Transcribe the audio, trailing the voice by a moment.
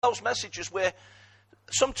those messages where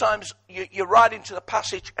sometimes you're right into the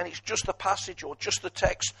passage and it's just the passage or just the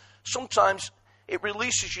text. Sometimes it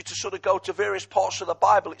releases you to sort of go to various parts of the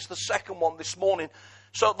Bible. It's the second one this morning.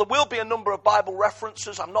 So there will be a number of Bible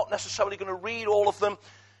references. I'm not necessarily going to read all of them.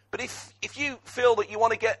 But if you feel that you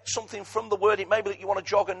want to get something from the Word, it may be that you want to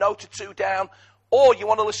jog a note or two down, or you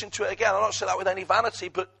want to listen to it again. I don't say that with any vanity,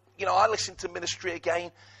 but, I listen to Ministry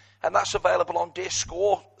Again, and that's available on Disc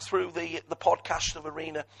or through the podcast of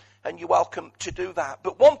Arena, and you're welcome to do that.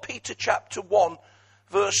 But 1 Peter chapter 1,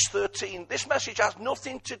 verse 13, this message has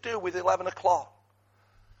nothing to do with 11 o'clock.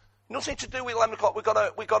 Nothing to do with 11 o'clock.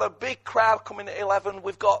 We've got a big crowd coming at 11.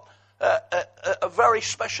 We've got a very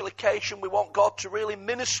special occasion. We want God to really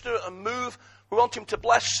minister and move. We want Him to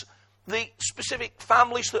bless the specific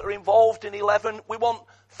families that are involved in 11. We want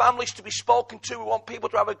families to be spoken to. We want people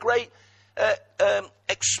to have a great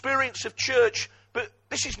experience of church. But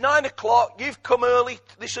this is 9 o'clock. You've come early,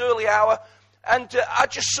 this early hour. And I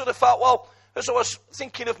just sort of felt, well, as I was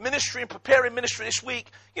thinking of ministry and preparing ministry this week,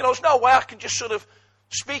 there's no way I can just sort of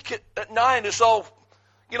speak at 9 as though,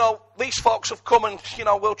 these folks have come and,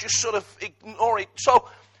 we'll just sort of ignore it. So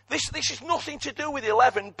this is nothing to do with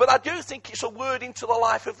 11, but I do think it's a word into the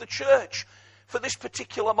life of the church for this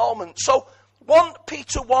particular moment. So 1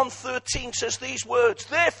 Peter 1:13 says these words,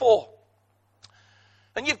 therefore,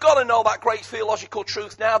 and you've got to know that great theological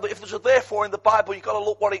truth now, that if there's a therefore in the Bible, you've got to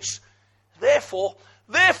look what it's there for.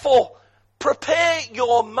 Therefore, prepare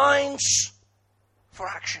your minds for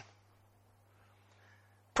action.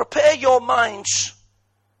 Prepare your minds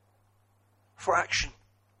for action.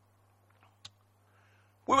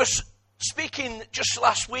 We were speaking just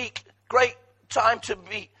last week, great time to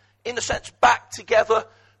be, in a sense, back together,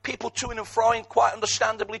 people to and froing quite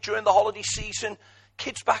understandably during the holiday season,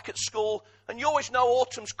 kids back at school, and you always know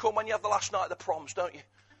autumn's come when you have the last night of the proms, don't you?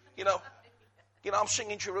 I'm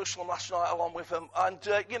singing Jerusalem last night along with them, and,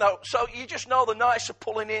 so you just know the nights are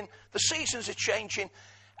pulling in, the seasons are changing,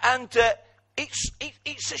 and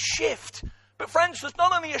it's a shift. But friends, there's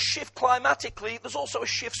not only a shift climatically, there's also a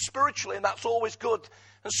shift spiritually, and that's always good.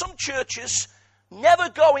 And some churches never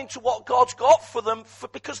go into what God's got for them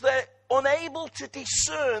because they're unable to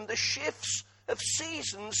discern the shifts of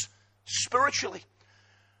seasons spiritually.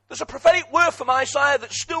 There's a prophetic word from Isaiah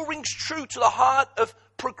that still rings true to the heart of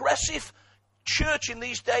progressive church in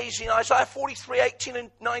these days. In Isaiah 43:18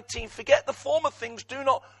 and 19, forget the former things, do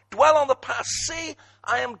not dwell on the past. See,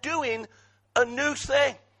 I am doing a new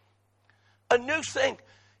thing. A new thing.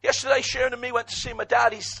 Yesterday, Sharon and me went to see my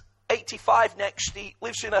dad. He's 85 next. He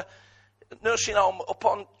lives in a nursing home up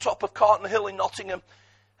on top of Carton Hill in Nottingham.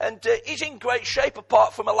 And he's in great shape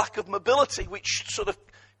apart from a lack of mobility, which sort of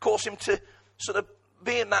caused him to sort of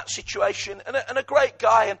be in that situation. And a great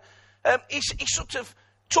guy. And he's sort of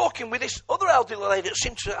talking with this other elderly lady that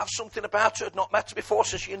seemed to have something about her. I'd not met her before.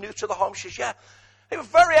 Says, you're new to the home? She says, yeah. It was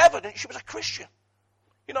very evident she was a Christian.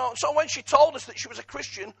 So when she told us that she was a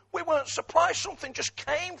Christian, we weren't surprised. Something just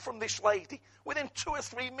came from this lady within 2 or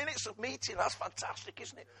 3 minutes of meeting. That's fantastic,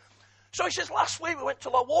 isn't it? So he says, last week we went to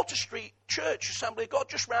Low Water Street Church Assembly of God,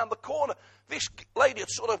 just round the corner. This lady had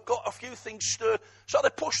sort of got a few things stirred, so they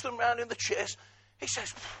pushed them round in the chairs. He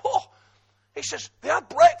says, oh. He says, they had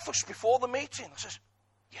breakfast before the meeting. I says,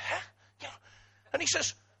 yeah. And he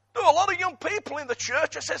says, there are a lot of young people in the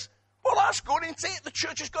church. I says, well, that's good, isn't it? The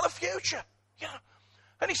church has got a future.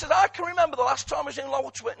 And he says, I can remember the last time I was in Low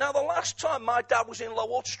Water Street. Now, the last time my dad was in Low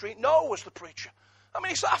Water Street, Noah was the preacher. I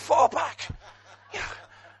mean, it's that far back.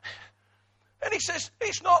 And he says,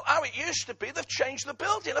 it's not how it used to be. They've changed the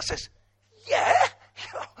building. I says, yeah.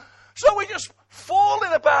 So we're just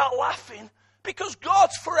falling about laughing because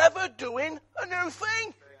God's forever doing a new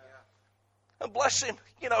thing. And bless him,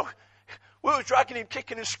 we were dragging him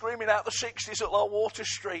kicking and screaming out the 60s at Low Water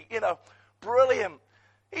Street. Brilliant.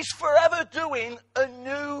 He's forever doing a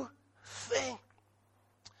new thing.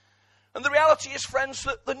 And the reality is, friends,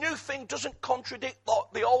 that the new thing doesn't contradict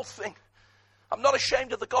the old thing. I'm not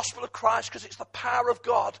ashamed of the gospel of Christ because it's the power of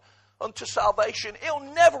God unto salvation.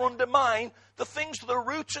 It'll never undermine the things that are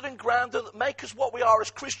rooted and grounded that make us what we are as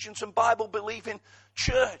Christians and Bible-believing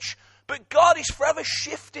church. But God is forever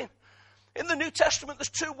shifting. In the New Testament, there's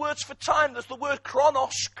 2 words for time. There's the word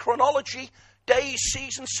chronos, chronology, days,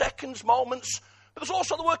 seasons, seconds, moments. But there's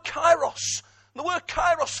also the word kairos. And the word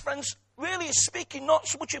kairos, friends, really is speaking not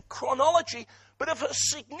so much of chronology, but of a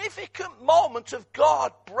significant moment of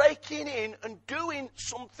God breaking in and doing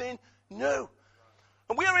something new.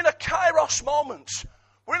 And we're in a kairos moment.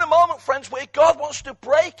 We're in a moment, friends, where God wants to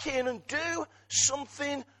break in and do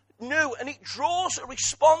something new. And it draws a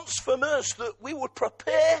response from us that we would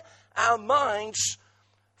prepare our minds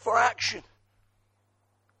for action.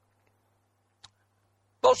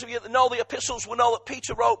 those of you that know the epistles will know that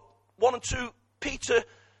Peter wrote 1 and 2 Peter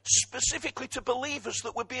specifically to believers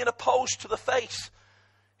that were being opposed to the faith.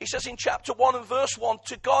 He says in chapter 1 and verse 1,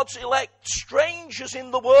 to God's elect, strangers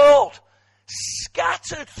in the world,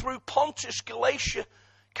 scattered through Pontus, Galatia,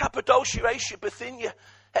 Cappadocia, Asia, Bithynia,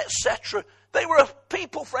 etc. They were a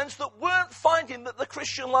people, friends, that weren't finding that the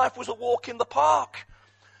Christian life was a walk in the park.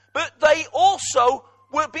 But they also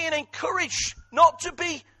were being encouraged not to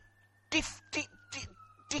be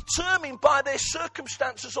determined by their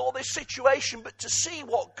circumstances or their situation, but to see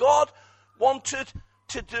what God wanted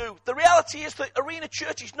to do. The reality is that Arena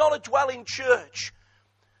Church is not a dwelling church.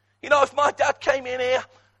 You know, if my dad came in here,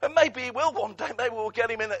 and maybe he will one day, maybe we'll get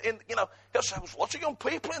him in he'll say, there's lots of young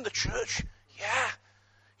people in the church. Yeah.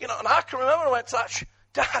 You know, and I can remember I went to that,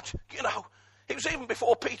 Dad, you know, it was even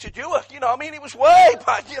before Peter Dewar, you know, I mean, it was way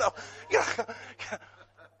back, you know.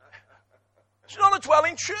 It's not a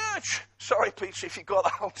dwelling church. Sorry, Peter, if you got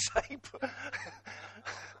that on tape.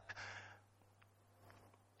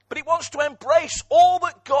 But he wants to embrace all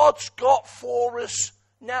that God's got for us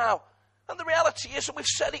now. And the reality is, and we've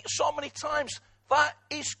said it so many times, that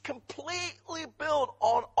is completely built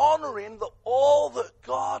on honouring all that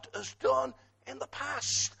God has done in the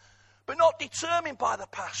past, but not determined by the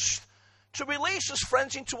past. To release us,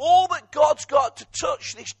 friends, into all that God's got to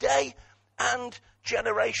touch this day and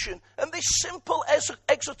generation. And this simple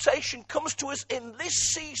exhortation comes to us in this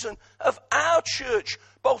season of our church,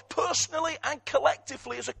 both personally and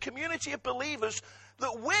collectively as a community of believers,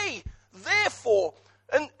 that we, therefore,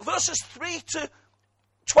 and verses 3 to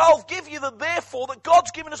 12 give you the therefore, that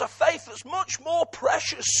God's given us a faith that's much more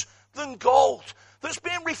precious than gold, that's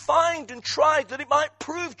been refined and tried, that it might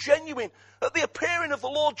prove genuine at the appearing of the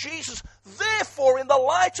Lord Jesus. Therefore, in the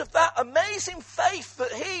light of that amazing faith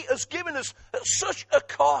that he has given us at such a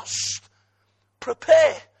cost,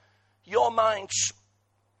 prepare your minds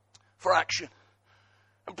for action.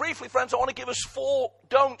 And briefly, friends, I want to give us 4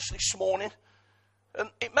 don'ts this morning. And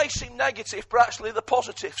it may seem negative, but actually the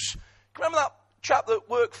positives. Remember that chap that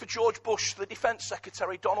worked for George Bush, the Defence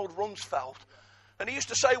Secretary, Donald Rumsfeld? And he used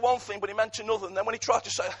to say one thing, but he meant another. And then when he tried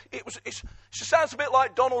to say it sounds a bit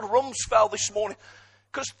like Donald Rumsfeld this morning,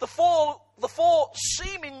 because the four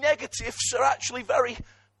seeming negatives are actually very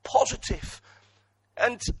positive.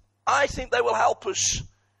 And I think they will help us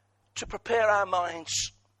to prepare our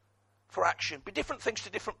minds for action. Be different things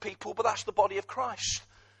to different people, but that's the body of Christ.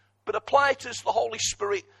 But apply it as the Holy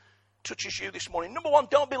Spirit touches you this morning. Number 1,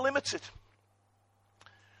 don't be limited.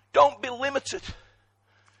 Don't be limited.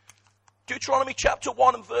 Deuteronomy chapter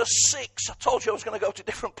 1 and verse 6. I told you I was going to go to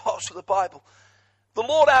different parts of the Bible. The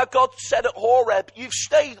Lord our God said at Horeb, you've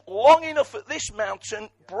stayed long enough at this mountain,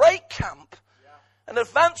 break camp, and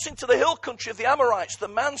advance into the hill country of the Amorites, the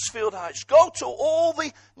Mansfieldites. Go to all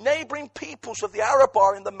the neighbouring peoples of the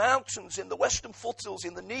Arabah in the mountains, in the western foothills,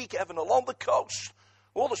 in the Negev, and along the coast.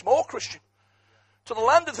 Oh, there's more, Christian. To the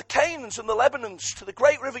land of the Canaans and the Lebanons, to the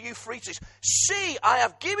great river Euphrates. See, I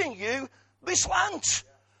have given you this land.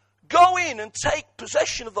 Go in and take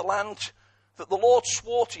possession of the land that the Lord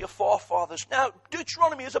swore to your forefathers. Now,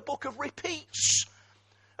 Deuteronomy is a book of repeats.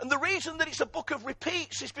 And the reason that it's a book of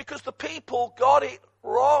repeats is because the people got it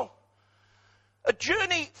wrong. A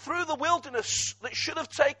journey through the wilderness that should have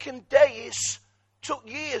taken days took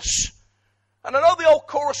years. And I know the old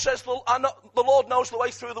chorus says, the Lord knows the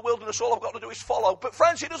way through the wilderness, all I've got to do is follow. But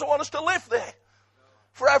friends, he doesn't want us to live there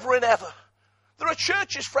forever and ever. There are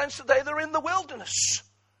churches, friends, today that are in the wilderness.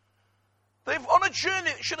 They're on a journey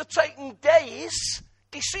that should have taken days,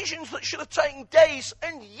 decisions that should have taken days,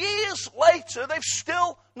 and years later they've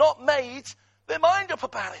still not made their mind up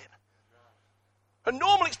about it. And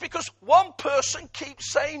normally it's because one person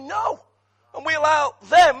keeps saying no, and we allow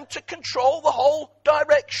them to control the whole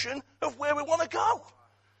direction of where we want to go.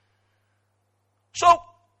 So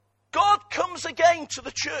God comes again to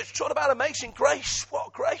the church, talking about amazing grace.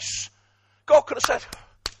 What grace? God could have said,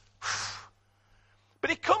 but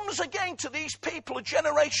he comes again to these people a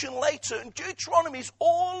generation later, and Deuteronomy is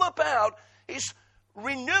all about his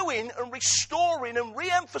renewing and restoring and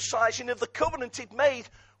re-emphasizing of the covenant he'd made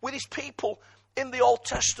with his people in the Old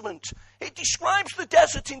Testament. It describes the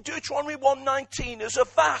desert in Deuteronomy 1:19 as a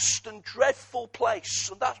vast and dreadful place,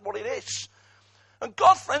 and that's what it is. And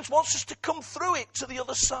God, friends, wants us to come through it to the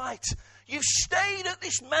other side. You've stayed at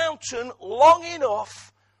this mountain long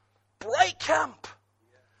enough. Break camp.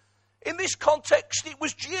 In this context, it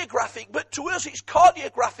was geographic, but to us it's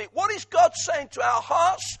cardiographic. What is God saying to our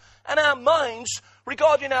hearts and our minds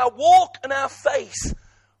regarding our walk and our faith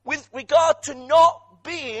with regard to not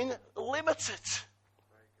being limited?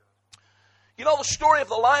 You know the story of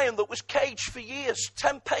the lion that was caged for years,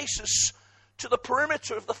 10 paces to the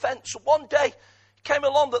perimeter of the fence. And one day it came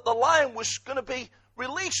along that the lion was going to be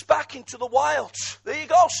released back into the wild. There you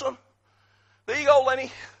go, son. There you go,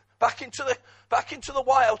 Lenny. Back into the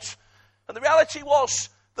wild. And the reality was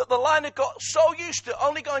that the lion had got so used to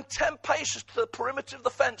only going 10 paces to the perimeter of the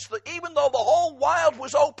fence that even though the whole wild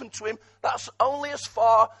was open to him, that's only as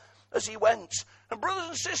far as he went. And brothers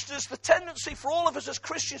and sisters, the tendency for all of us as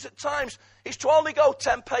Christians at times is to only go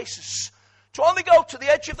 10 paces. To only go to the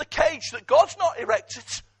edge of the cage that God's not erected,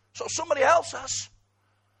 so somebody else has.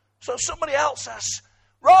 So somebody else has.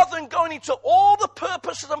 Rather than going into all the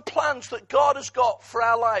purposes and plans that God has got for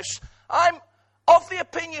our lives. I'm of the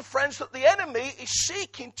opinion, friends, that the enemy is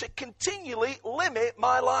seeking to continually limit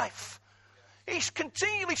my life. He's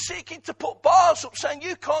continually seeking to put bars up saying,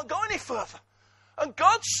 you can't go any further. And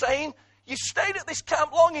God's saying, you stayed at this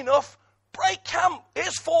camp long enough, break camp.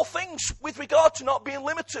 Here's 4 things with regard to not being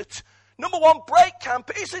limited. Number 1, break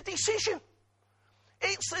camp is a decision.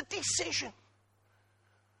 It's a decision.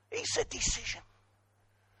 It's a decision.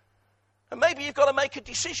 And maybe you've got to make a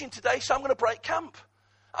decision today, so I'm going to break camp.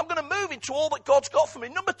 I'm going to move into all that God's got for me.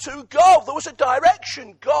 Number 2, go. There was a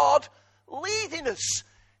direction. God leading us.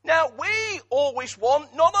 Now, we always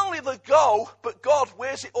want not only the go, but God,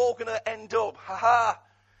 where's it all going to end up?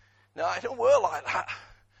 No, it don't work like that.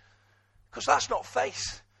 Because that's not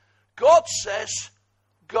faith. God says,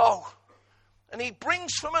 go. And he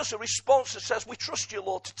brings from us a response that says, we trust you,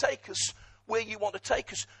 Lord, to take us where you want to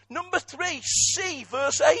take us. Number 3, see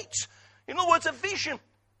verse 8. In other words, a vision.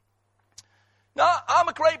 Now, I'm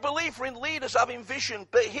a great believer in leaders having vision,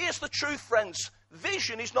 but here's the truth, friends.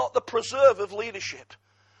 Vision is not the preserve of leadership.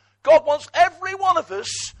 God wants every one of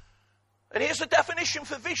us, and here's the definition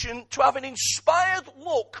for vision, to have an inspired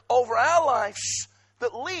look over our lives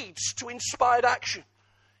that leads to inspired action.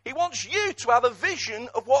 He wants you to have a vision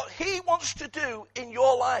of what he wants to do in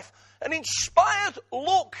your life. An inspired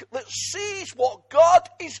look that sees what God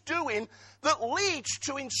is doing that leads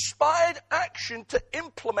to inspired action to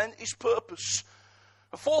implement his purpose.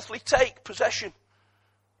 And fourthly, take possession.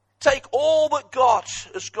 Take all that God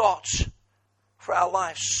has got for our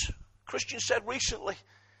lives. Christian said recently,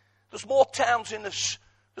 there's more towns in us.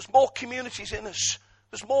 There's more communities in us.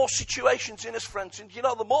 There's more situations in us, friends. And you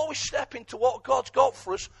know, the more we step into what God's got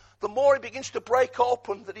for us, the more he begins to break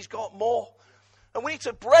open that he's got more. And we need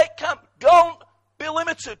to break camp. Don't be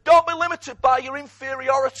limited. Don't be limited by your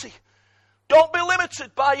inferiority. Don't be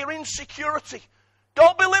limited by your insecurity.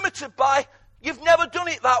 Don't be limited by, you've never done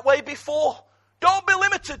it that way before. Don't be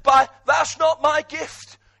limited by, that's not my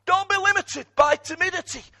gift. Don't be limited by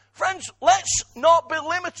timidity. Friends, let's not be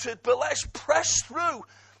limited, but let's press through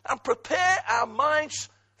and prepare our minds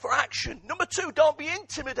for action. Number 2, don't be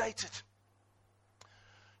intimidated.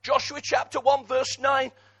 Joshua chapter 1 verse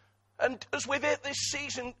 9. And as we've hit this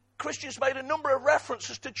season, Christians made a number of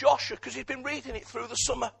references to Joshua because he'd been reading it through the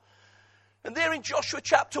summer. And there in Joshua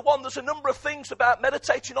chapter 1, there's a number of things about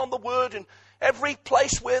meditating on the word, and every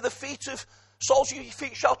place where the feet of soles of your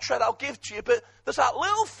feet shall tread, I'll give to you. But there's that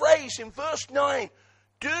little phrase in verse 9,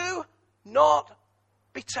 do not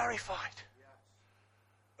be terrified.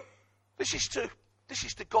 This is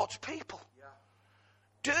to God's people.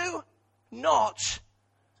 Do not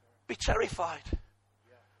be terrified.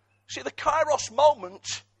 See, the Kairos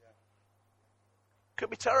moment can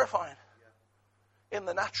be terrifying in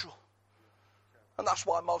the natural. And that's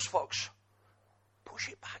why most folks push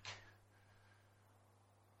it back.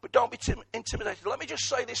 But don't be intimidated. Let me just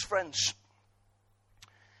say this, friends.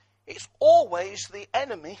 It's always the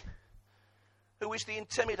enemy who is the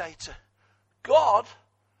intimidator. God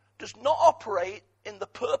does not operate in the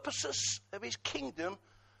purposes of his kingdom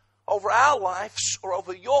over our lives or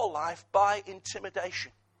over your life by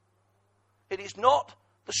intimidation. It is not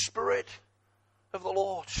the Spirit of the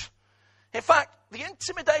Lord. In fact, the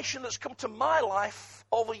intimidation that's come to my life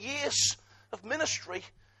over years of ministry,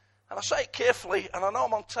 and I say it carefully, and I know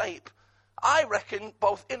I'm on tape, I reckon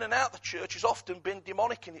both in and out the church has often been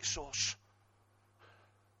demonic in its source.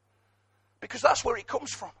 Because that's where it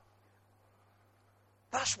comes from.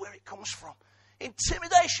 That's where it comes from.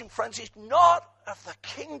 Intimidation, friends, is not of the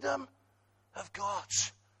kingdom of God.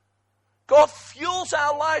 God fuels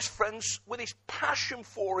our lives, friends, with his passion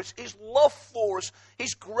for us, his love for us,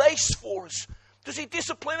 his grace for us. Does he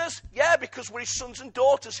discipline us? Yeah, because we're his sons and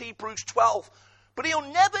daughters, Hebrews 12. But he'll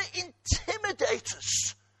never intimidate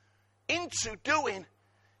us into doing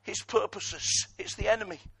his purposes. It's the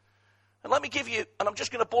enemy. And let me give you, and I'm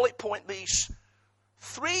just going to bullet point these,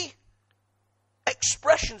 3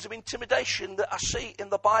 expressions of intimidation that I see in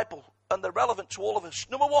the Bible, and they're relevant to all of us.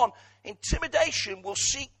 Number 1, intimidation will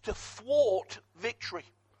seek to thwart victory.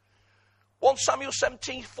 1 Samuel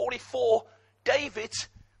 17:44, David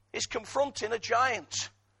is confronting a giant.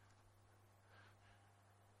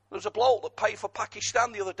 There was a bloke that paid for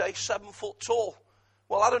Pakistan the other day, 7 foot tall.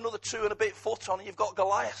 Well, add another 2 and a bit foot on and you've got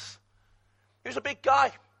Goliath. He was a big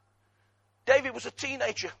guy. David was a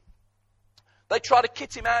teenager. They tried to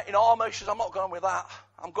kit him out in armor. He says, I'm not going with that.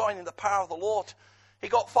 I'm going in the power of the Lord. He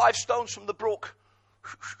got 5 stones from the brook.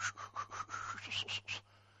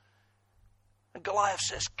 And Goliath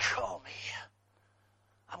says, come here.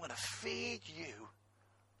 I'm going to feed you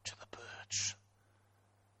to the birds.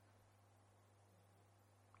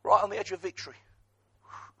 Right on the edge of victory.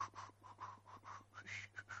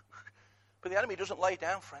 But the enemy doesn't lay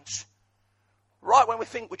down, friends. Right when we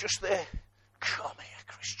think we're just there, come here,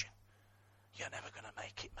 Christian. You're never going to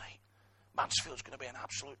make it, mate. Mansfield's going to be an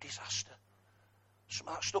absolute disaster. Some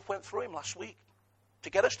of that stuff went through him last week to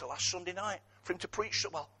get us to last Sunday night. For him to preach,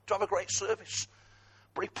 well, to have a great service.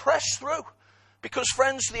 But he pressed through. Because,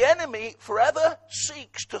 friends, the enemy forever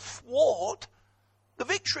seeks to thwart the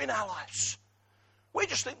victory in our lives. We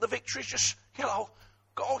just think the victory is just,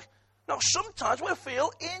 going. No, sometimes we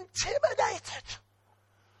feel intimidated.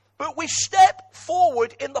 But we step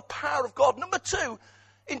forward in the power of God. Number 2,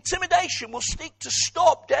 intimidation will seek to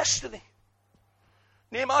stop destiny.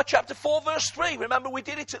 Nehemiah chapter 4 verse 3. Remember we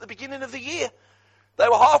did it at the beginning of the year. They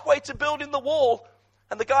were halfway to building the wall.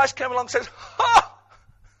 And the guys came along and said, ha!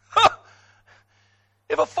 Ha!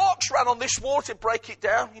 If a fox ran on this wall, it'd break it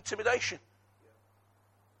down. Intimidation.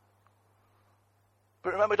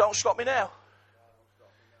 But remember, don't stop me now.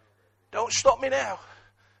 Don't stop me now.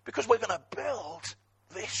 Because we're going to build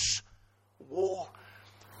this wall.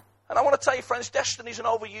 And I want to tell you, friends, destiny is an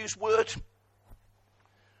overused word.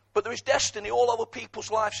 But there is destiny all over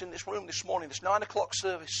people's lives in this room this morning, this 9 o'clock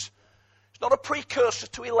service. It's not a precursor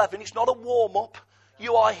to 11. It's not a warm-up.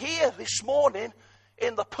 You are here this morning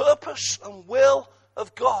in the purpose and will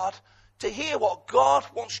of God to hear what God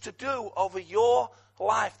wants to do over your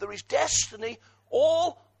life. There is destiny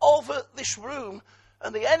all over this room,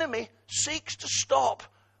 and the enemy seeks to stop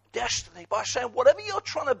destiny by saying, whatever you're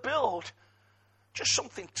trying to build, just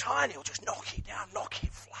something tiny will just knock it down, knock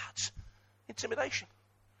it flat. Intimidation.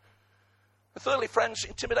 And thirdly, friends,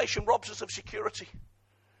 intimidation robs us of security.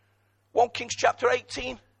 1 Kings chapter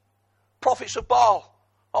 18, prophets of Baal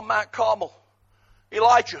on Mount Carmel.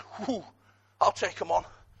 Elijah, I'll take him on.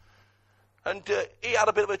 And he had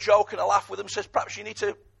a bit of a joke and a laugh with them, says, perhaps you need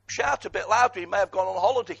to shout a bit louder. He may have gone on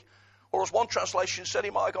holiday. Or as one translation said, he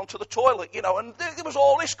might have gone to the toilet, and there was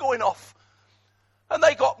all this going off. And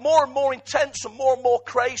they got more and more intense and more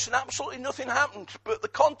crazy, and absolutely nothing happened. But the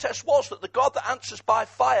contest was that the God that answers by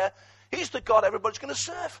fire, he's the God everybody's going to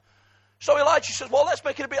serve. So Elijah says, well, let's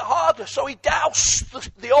make it a bit harder. So he doused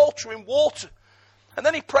the altar in water. And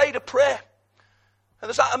then he prayed a prayer. And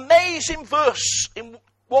there's that amazing verse in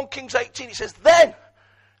 1 Kings 18. It says, then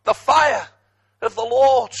the fire of the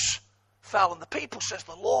Lord fell. And the people says,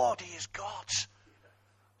 the Lord, he is God.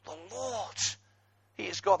 The Lord, he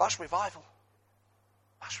is God. That's revival.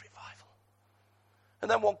 That's revival.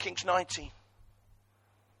 And then 1 Kings 19.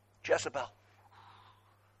 Jezebel.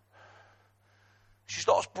 She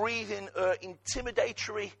starts breathing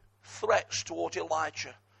intimidatory threats towards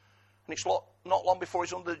Elijah. And it's not long before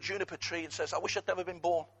he's under the juniper tree and says, I wish I'd never been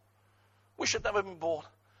born. Wish I'd never been born.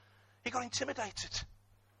 He got intimidated.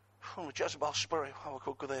 From the Jezebel spirit. I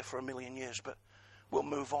could go there for 1,000,000 years, but we'll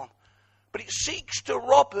move on. But it seeks to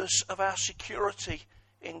rob us of our security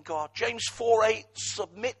in God. James 4:8,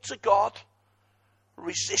 submit to God,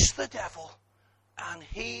 resist the devil, and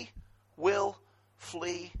he will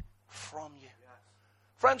flee from you. Yes.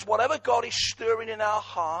 Friends, whatever God is stirring in our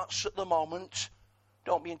hearts at the moment,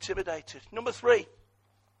 don't be intimidated. Number 3,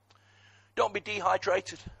 don't be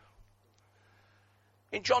dehydrated.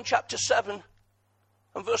 In John chapter 7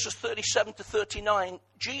 and verses 37 to 39,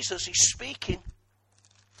 Jesus is speaking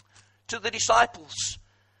to the disciples.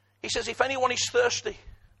 He says, if anyone is thirsty,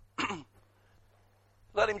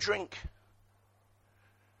 let him drink.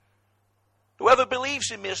 Whoever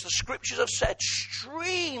believes in me, as the scriptures have said,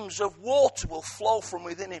 streams of water will flow from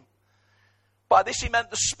within him. By this he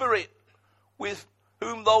meant the Spirit, with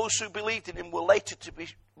whom those who believed in him were later to be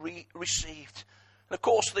received. And of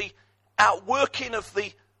course, the outworking of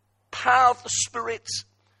the power of the Spirit,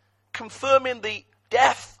 confirming the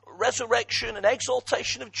death, resurrection, and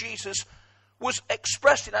exaltation of Jesus, was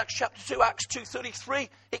expressed in Acts chapter 2, Acts 2:33.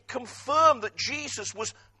 It confirmed that Jesus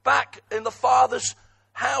was back in the Father's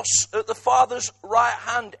house, at the Father's right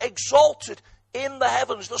hand, exalted in the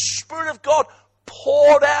heavens. The Spirit of God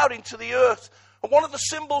poured out into the earth. And one of the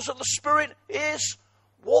symbols of the Spirit is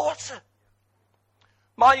water.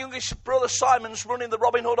 My youngest brother Simon's running the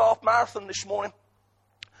Robin Hood Half Marathon this morning.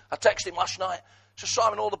 I texted him last night. So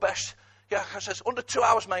Simon, all the best. Yeah, I says, under 2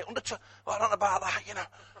 hours, mate. Under 2. Well, I don't know about that, you know.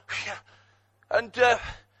 Yeah. And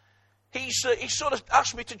he sort of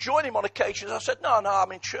asked me to join him on occasions. I said, no,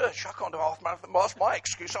 I'm in church. I can't do a half marathon. Well, that's my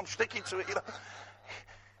excuse. I'm sticking to it, you know.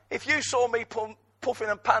 If you saw me puffing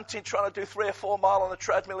and panting trying to do 3 or 4 miles on a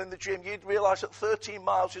treadmill in the gym, you'd realise that 13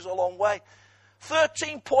 miles is a long way.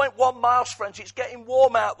 13.1 miles, friends. It's getting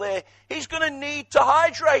warm out there. He's going to need to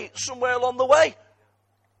hydrate somewhere along the way.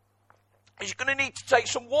 He's going to need to take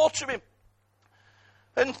some water in.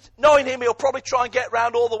 And knowing him, he'll probably try and get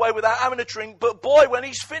round all the way without having a drink. But boy, when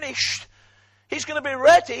he's finished, he's going to be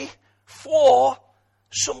ready for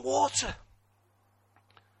some water.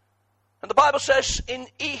 And the Bible says in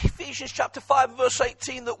Ephesians chapter 5 verse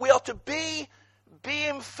 18 that we are to be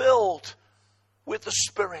being filled with the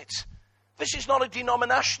Spirit. This is not a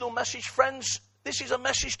denominational message, friends. This is a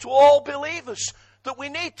message to all believers that we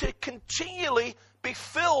need to continually be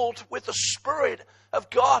filled with the Spirit of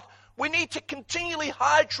God. We need to continually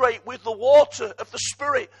hydrate with the water of the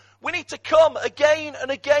Spirit. We need to come again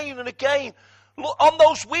and again and again. Look, on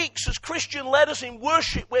those weeks as Christian leaders in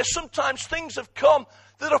worship where sometimes things have come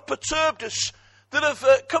that have perturbed us, that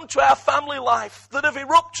have come to our family life, that have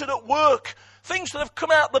erupted at work, things that have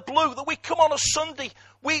come out of the blue, that we come on a Sunday,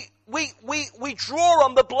 we draw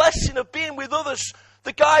on the blessing of being with others,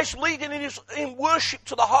 the guys leading in worship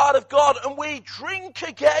to the heart of God, and we drink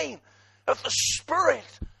again of the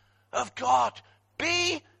Spirit of God.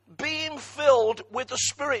 Be being filled with the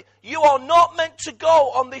Spirit. You are not meant to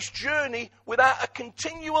go on this journey without a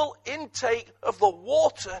continual intake of the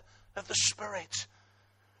water of the Spirit.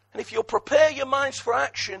 And if you'll prepare your minds for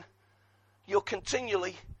action, you'll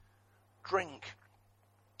continually drink.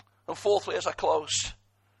 And fourthly, as I close,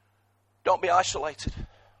 don't be isolated.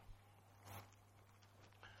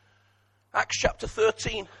 Acts chapter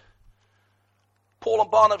 13. Paul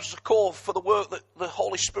and Barnabas are called for the work that the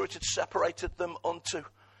Holy Spirit had separated them unto.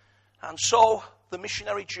 And so the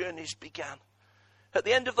missionary journeys began. At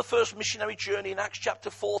the end of the first missionary journey in Acts chapter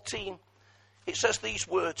 14, it says these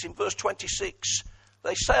words in verse 26.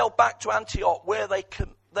 They sailed back to Antioch where they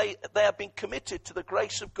had been committed to the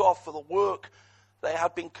grace of God for the work they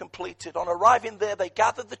had been completed. On arriving there, they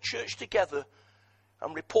gathered the church together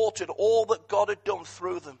and reported all that God had done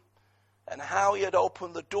through them and how he had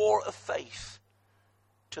opened the door of faith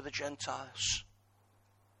to the Gentiles.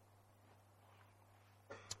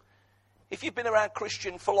 If you've been around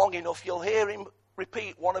Christian for long enough, you'll hear him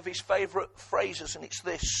repeat one of his favourite phrases, and it's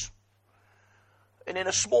this. And in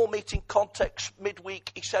a small meeting context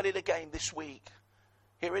midweek, he said it again this week.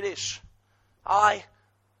 Here it is. I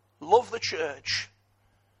love the church,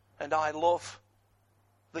 and I love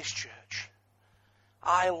this church.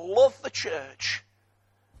 I love the church,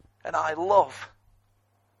 and I love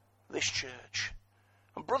this church.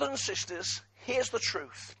 And brothers and sisters, here's the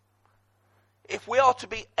truth. If we are to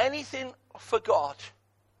be anything for God,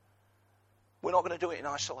 we're not going to do it in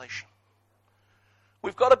isolation.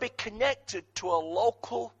 We've got to be connected to a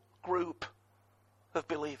local group of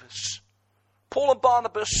believers. Paul and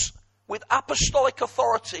Barnabas, with apostolic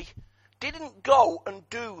authority, didn't go and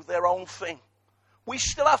do their own thing. We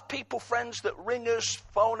still have people, friends, that ring us,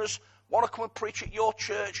 phone us, want to come and preach at your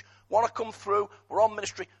church, want to come through, we're on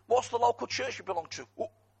ministry. What's the local church you belong to?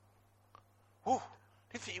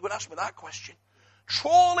 Didn't think you would ask me that question.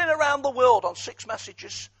 Trawling around the world on 6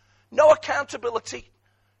 messages, no accountability,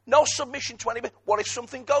 no submission to anybody. What if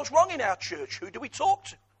something goes wrong in our church? Who do we talk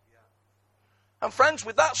to? And friends,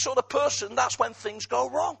 with that sort of person, that's when things go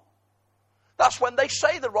wrong. That's when they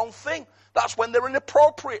say the wrong thing. That's when they're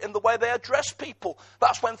inappropriate in the way they address people.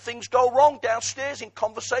 That's when things go wrong downstairs in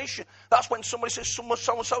conversation. That's when somebody says,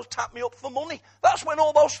 so-and-so tapped me up for money. That's when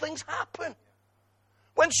all those things happen.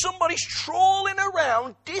 When somebody's trawling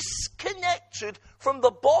around disconnected from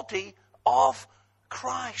the body of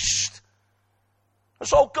Christ. And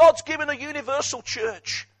so God's given a universal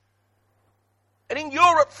church. And in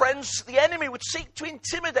Europe, friends, the enemy would seek to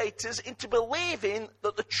intimidate us into believing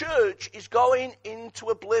that the church is going into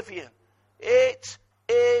oblivion. It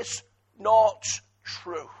is not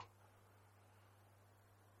true.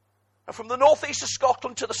 And from the northeast of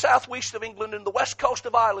Scotland to the southwest of England and the west coast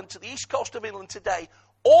of Ireland to the east coast of England today,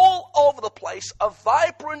 all over the place are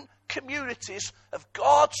vibrant communities of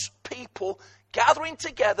God's people gathering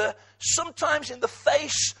together, sometimes in the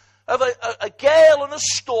face of a gale and a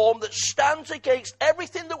storm that stands against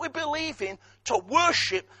everything that we believe in, to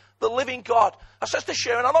worship the living God. I says to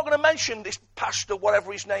Sharon, I'm not going to mention this pastor,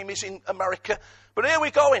 whatever his name is in America, but here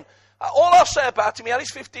we're going. All I'll say about him, he had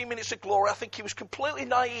his 15 minutes of glory. I think he was completely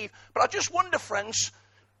naive. But I just wonder, friends,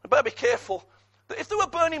 I better be careful. That if there were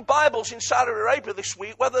burning Bibles in Saudi Arabia this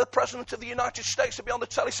week, whether the President of the United States would be on the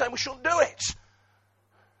telly saying we shouldn't do it.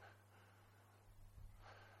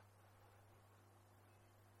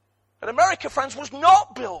 And America, friends, was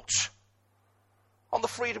not built on the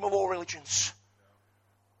freedom of all religions.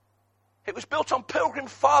 It was built on pilgrim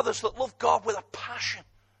fathers that loved God with a passion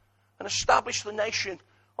and established the nation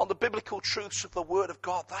on the biblical truths of the Word of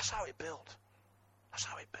God. That's how it built. That's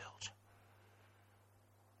how it built.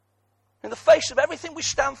 In the face of everything we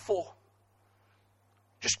stand for,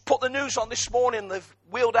 just put the news on this morning, they've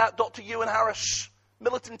wheeled out Dr. Ewan Harris,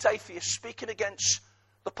 militant atheist, speaking against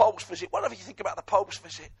the Pope's visit. Whatever you think about the Pope's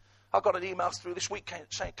visit, I got an email through this week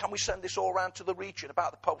saying, can we send this all around to the region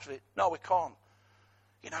about the Pope's visit? No, we can't.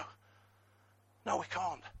 You know, no, we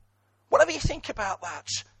can't. Whatever you think about that,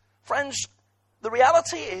 friends, the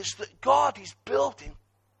reality is that God is building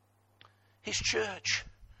His church.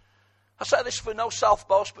 I say this for no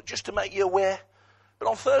self-boast, but just to make you aware. But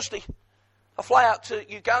on Thursday, I fly out to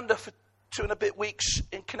Uganda for 2 and a bit weeks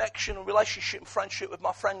in connection and relationship and friendship with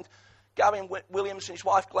my friend Gavin Williams and his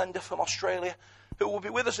wife Glenda from Australia, who will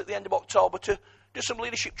be with us at the end of October to do some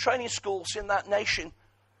leadership training schools in that nation.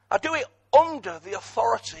 I do it under the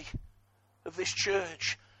authority of this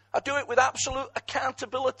church. I do it with absolute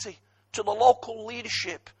accountability to the local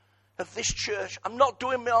leadership of this church. I'm not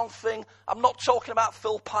doing my own thing. I'm not talking about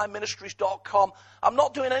philpineministries.com. I'm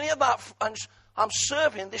not doing any of that. I'm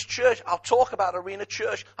serving this church. I'll talk about Arena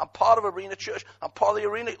Church. I'm part of Arena Church. I'm part of the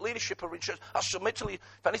Arena leadership of Arena Church. I submit to lead.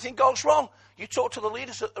 If anything goes wrong, you talk to the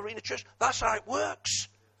leaders at Arena Church. That's how it works.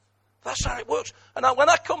 That's how it works. And when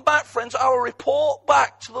I come back, friends, I will report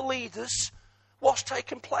back to the leaders what's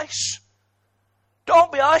taken place.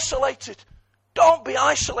 Don't be isolated. Don't be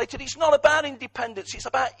isolated. It's not about independence. It's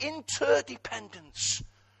about interdependence.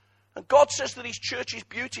 And God says that His church is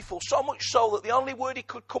beautiful, so much so that the only word He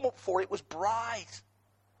could come up for it was bride.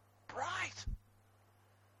 Bride.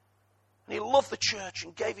 And He loved the church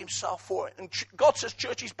and gave Himself for it. And God says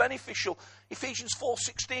church is beneficial. Ephesians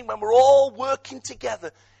 4:16, when we're all working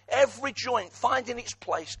together, every joint finding its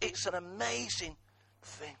place, it's an amazing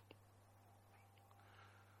thing.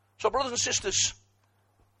 So brothers and sisters,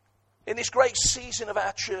 in this great season of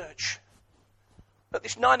our church, at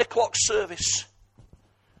this 9 o'clock service,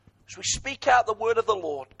 as we speak out the word of the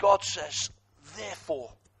Lord, God says,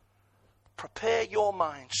 therefore, prepare your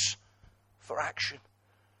minds for action.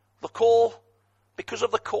 The call, because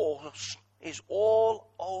of the cause, is all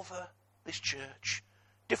over this church.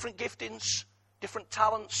 Different giftings, different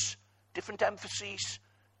talents, different emphases,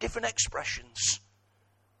 different expressions.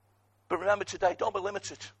 But remember today, don't be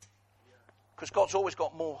limited, because God's always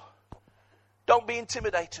got more. Don't be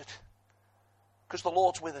intimidated, because the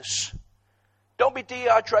Lord's with us. Don't be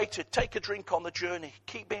dehydrated. Take a drink on the journey.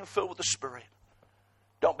 Keep being filled with the Spirit.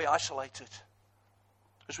 Don't be isolated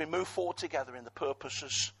as we move forward together in the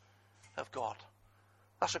purposes of God.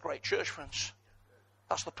 That's a great church, friends.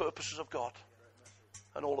 That's the purposes of God.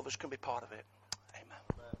 And all of us can be part of it.